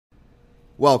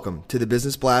Welcome to the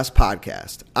Business Blast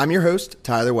podcast. I'm your host,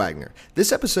 Tyler Wagner.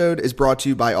 This episode is brought to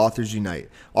you by Authors Unite.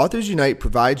 Authors Unite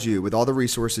provides you with all the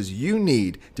resources you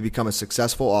need to become a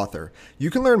successful author. You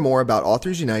can learn more about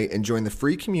Authors Unite and join the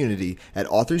free community at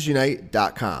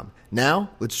authorsunite.com.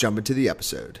 Now, let's jump into the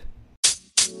episode.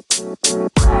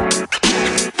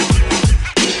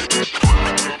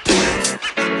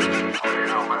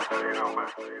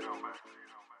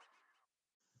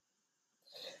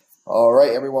 All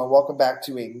right, everyone, welcome back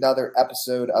to another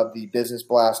episode of the Business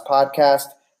Blast podcast.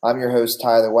 I'm your host,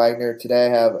 Tyler Wagner. Today I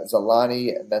have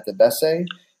Zelalny Methabesse.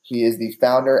 He is the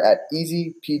founder at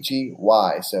Easy Peachy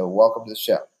Y. So welcome to the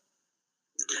show.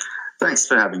 Thanks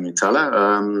for having me, Tyler.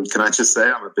 Can I just say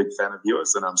I'm a big fan of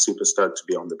yours and I'm super stoked to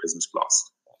be on the Business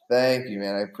Blast. Thank you,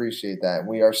 man. I appreciate that.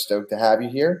 We are stoked to have you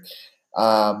here.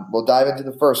 We'll dive into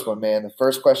the first one, man. The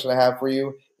first question I have for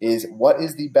you is, what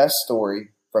is the best story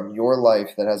from your life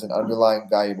that has an underlying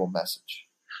valuable message?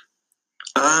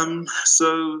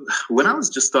 So when I was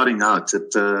just starting out,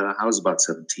 I was about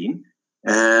 17,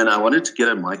 and I wanted to get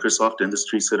a Microsoft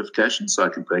industry certification so I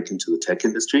could break into the tech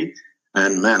industry.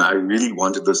 And man, I really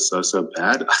wanted this so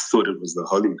bad. I thought it was the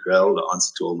holy grail, the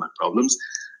answer to all my problems.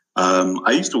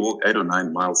 I used to walk 8 or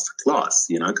 9 miles to class,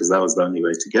 because that was the only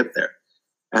way to get there.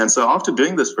 And so after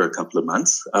doing this for a couple of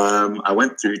months, I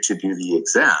went through to do the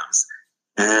exams.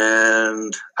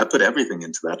 And I put everything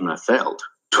into that and I failed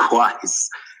twice.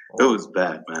 It was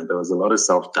bad, man. There was a lot of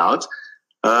self-doubt.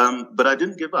 But I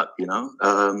didn't give up,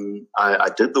 I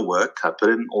did the work. I put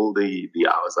in all the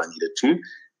hours I needed to.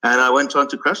 And I went on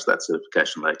to crush that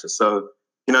certification later. So,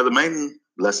 the main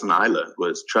lesson I learned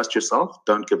was trust yourself,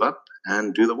 don't give up,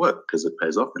 and do the work because it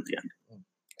pays off in the end.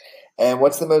 And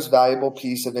what's the most valuable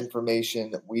piece of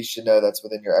information we should know that's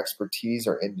within your expertise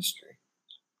or industry?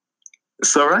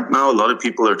 So right now, a lot of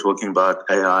people are talking about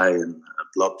AI and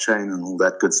blockchain and all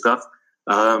that good stuff.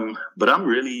 But I'm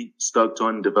really stoked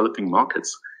on developing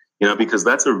markets, because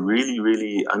that's a really,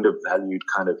 really undervalued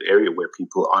kind of area where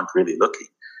people aren't really looking.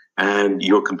 And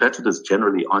your competitors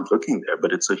generally aren't looking there,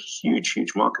 but it's a huge,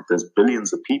 huge market. There's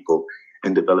billions of people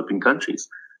in developing countries.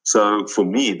 So for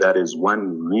me, that is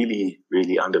one really,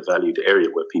 really undervalued area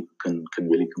where people can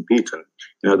really compete. And,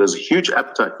 there's a huge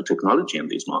appetite for technology in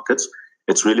these markets.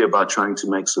 It's really about trying to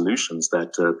make solutions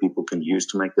that people can use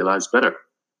to make their lives better.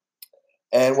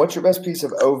 And what's your best piece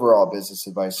of overall business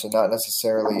advice, so not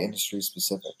necessarily industry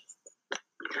specific?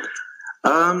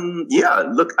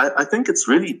 I think it's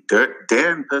really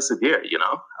dare and persevere,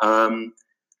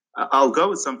 I'll go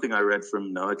with something I read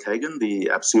from Noah Kagan,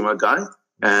 the AppSumo guy,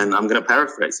 and I'm going to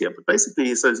paraphrase here. But basically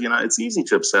he says, it's easy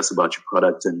to obsess about your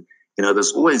product and,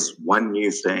 there's always one new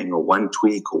thing or one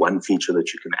tweak or one feature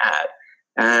that you can add.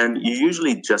 And you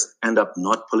usually just end up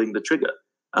not pulling the trigger.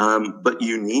 But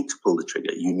you need to pull the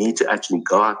trigger. You need to actually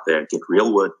go out there, get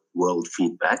real world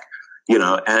feedback,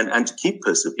 and to keep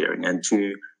persevering and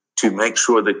to make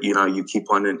sure that, you keep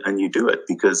on and you do it.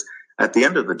 Because at the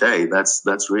end of the day,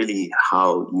 that's really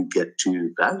how you get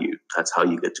to value. That's how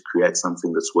you get to create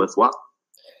something that's worthwhile.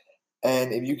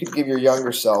 And if you could give your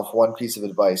younger self one piece of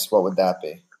advice, what would that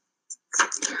be?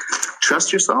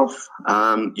 Trust yourself.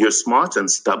 You're smart and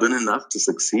stubborn enough to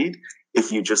succeed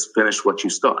if you just finish what you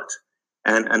start.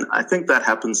 And I think that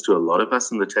happens to a lot of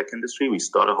us in the tech industry. We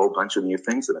start a whole bunch of new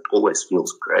things and it always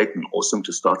feels great and awesome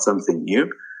to start something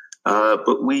new.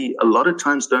 But we a lot of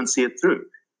times don't see it through,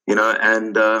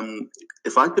 and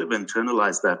if I could have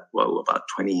internalized that, about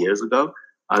 20 years ago,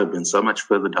 I'd have been so much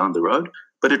further down the road.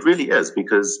 But it really is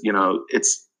because,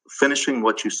 it's finishing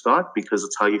what you start because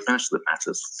it's how you finish that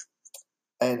matters.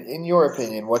 And in your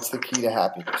opinion, what's the key to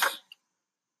happiness?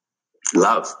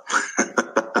 Love.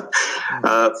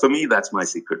 For me, that's my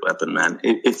secret weapon, man.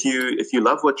 If you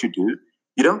love what you do,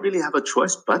 you don't really have a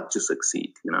choice but to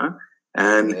succeed,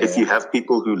 And if you have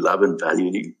people who love and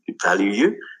value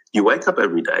you, you wake up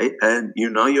every day and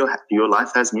your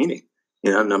life has meaning.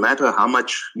 No matter how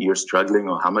much you're struggling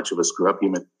or how much of a screw up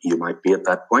you might be at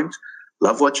that point,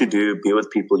 love what you do, be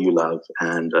with people you love,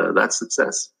 and that's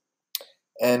success.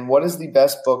 And what is the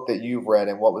best book that you've read,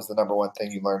 and what was the number one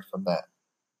thing you learned from that?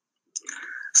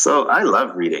 So I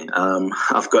love reading.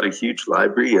 I've got a huge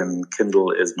library, and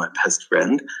Kindle is my best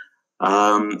friend.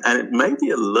 And it may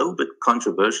be a little bit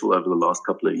controversial over the last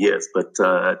couple of years, but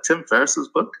Tim Ferriss's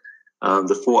book,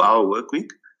 The 4-Hour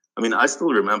Workweek, I still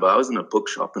remember I was in a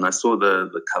bookshop and I saw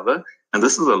the cover, and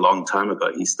this is a long time ago.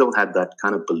 He still had that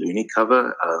kind of balloony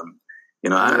cover.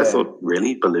 I thought,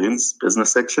 really, balloons,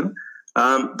 business section?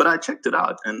 But I checked it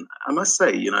out, and I must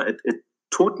say, it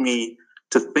taught me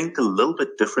to think a little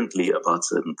bit differently about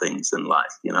certain things in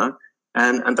life,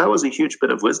 And that was a huge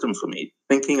bit of wisdom for me,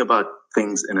 thinking about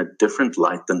things in a different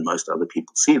light than most other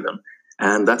people see them.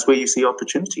 And that's where you see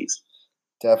opportunities.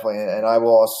 Definitely. And I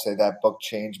will also say that book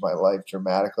changed my life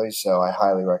dramatically, so I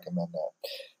highly recommend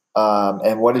that.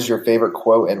 And what is your favorite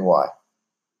quote and why?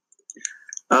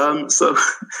 So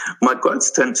my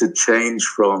quotes tend to change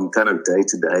from kind of day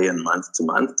to day and month to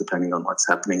month, depending on what's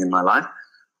happening in my life.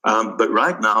 But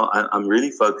right now, I'm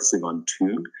really focusing on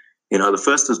two. The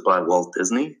first is by Walt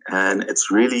Disney, and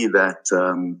it's really that,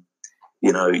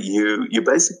 you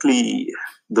basically,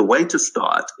 the way to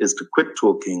start is to quit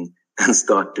talking and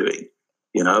start doing.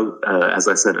 As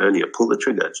I said earlier, pull the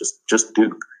trigger, just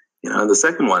do. And the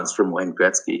second one's from Wayne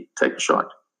Gretzky, take a shot.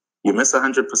 You miss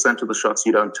 100% of the shots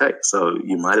you don't take, so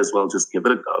you might as well just give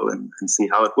it a go and see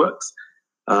how it works.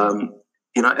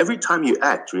 Every time you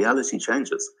act, reality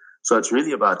changes. So it's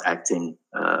really about acting,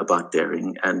 about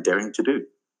daring, and daring to do.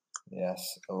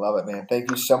 Yes, I love it, man. Thank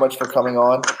you so much for coming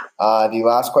on. The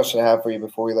last question I have for you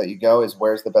before we let you go is,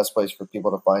 where's the best place for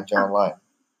people to find you online?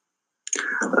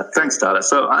 Thanks, Tyler.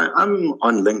 So I'm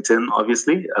on LinkedIn,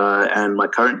 obviously, and my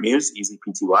current muse,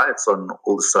 EasyPTY, it's on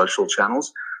all the social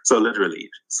channels. So literally,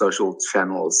 social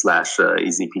channels /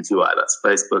 EasyPTY. That's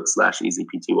Facebook /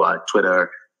 EasyPTY, Twitter,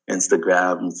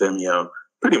 Instagram, Vimeo,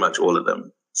 pretty much all of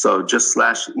them. So just /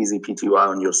 EasyPTY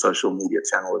on your social media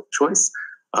channel of choice.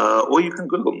 Or you can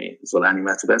Google me, Zolani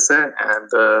Matubese, and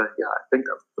I think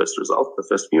that's the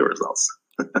first few results.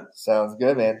 Sounds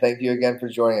good, man. Thank you again for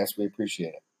joining us. We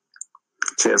appreciate it.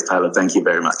 Cheers, Tyler. Thank you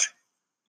very much.